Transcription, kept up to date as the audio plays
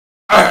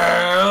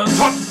And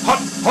hot,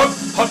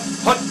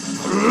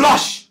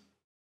 flush!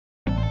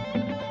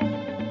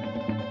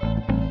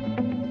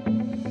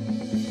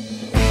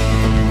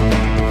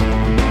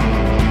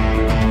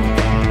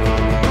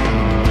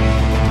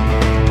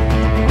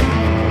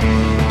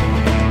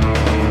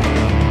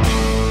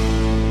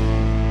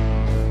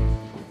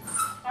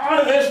 On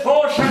to this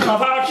portion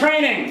of our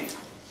training.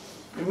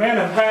 You men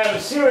have had a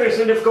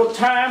seriously difficult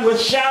time with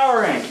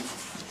showering.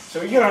 So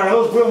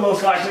urinals will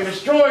most likely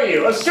destroy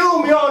you.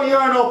 Assume your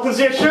urinal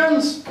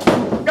positions.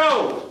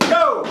 Go,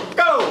 go,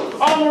 go.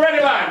 On the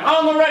ready line,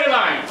 on the ready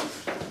line.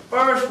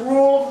 First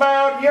rule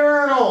about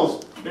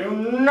urinals. Do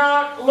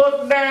not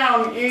look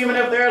down even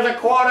if there's a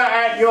quarter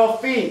at your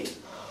feet.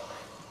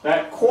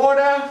 That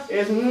quarter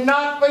is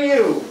not for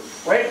you.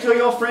 Wait till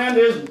your friend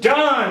is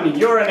done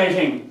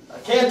urinating. I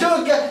can't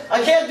do it.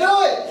 I can't do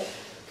it.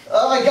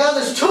 Oh my God,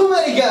 there's too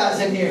many guys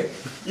in here.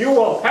 You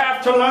will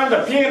have to learn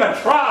to pee in a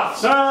trough,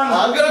 son.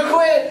 I'm gonna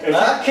quit.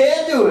 I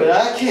can't do it.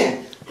 I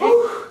can't.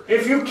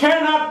 If you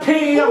cannot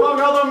pee among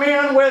other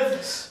men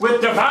with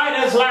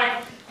dividers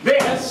like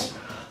this,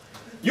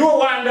 you will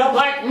wind up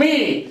like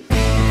me.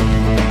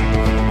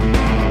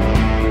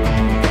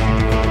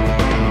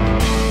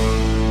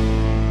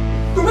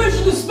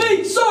 Permission to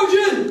speak,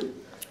 Sergeant!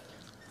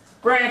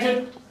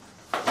 Granted.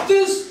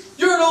 This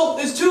urinal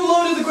is too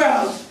low to the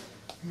ground.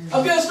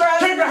 I'm gonna start.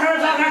 Keep your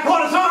hands out of that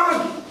quarter,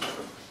 son!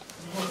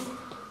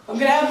 I'm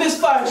gonna have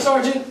misfire,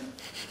 Sergeant.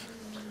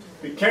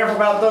 Be careful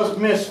about those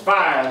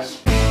misfires.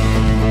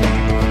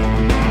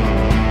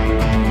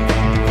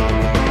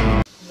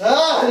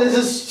 Ah, this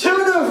is too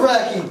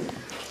nerve-wracking.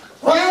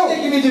 Why are you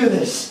making me do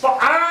this?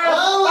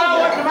 I'll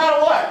work no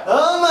matter what.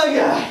 Oh my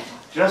God.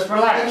 Just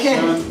relax, I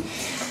can't.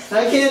 son.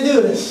 I can't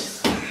do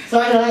this.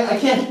 Sorry, I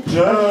can't.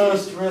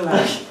 Just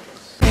relax.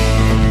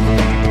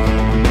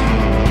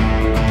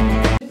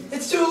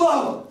 It's too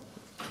low.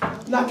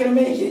 I'm not gonna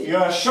make it.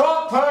 You're a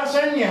short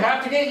person, you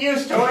have to get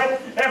used to it.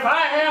 If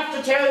I have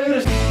to tell you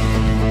to...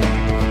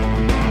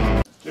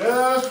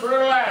 Just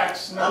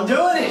relax. I'm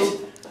doing it.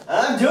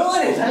 I'm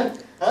doing it.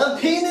 I'm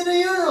peeing in the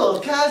urinal.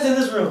 Guys in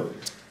this room.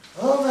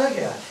 Oh my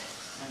God.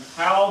 And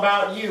how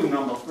about you,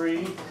 number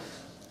 3?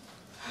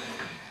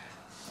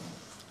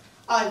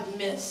 I've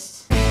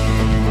missed.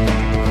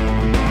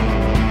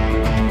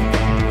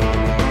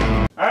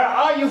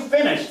 Are you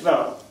finished,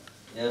 though?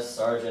 Yes,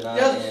 Sergeant, I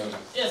Yes. am.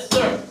 Yes,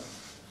 sir.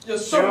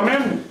 Yes, sir.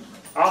 Gentlemen,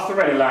 off the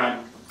ready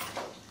line.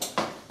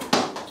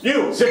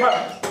 You, zip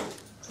up.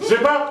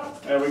 Zip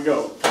up. There we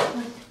go.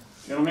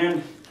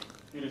 Gentlemen,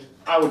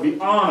 I would be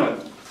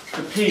honored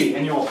to pee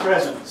in your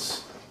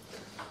presence.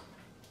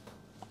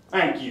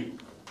 Thank you.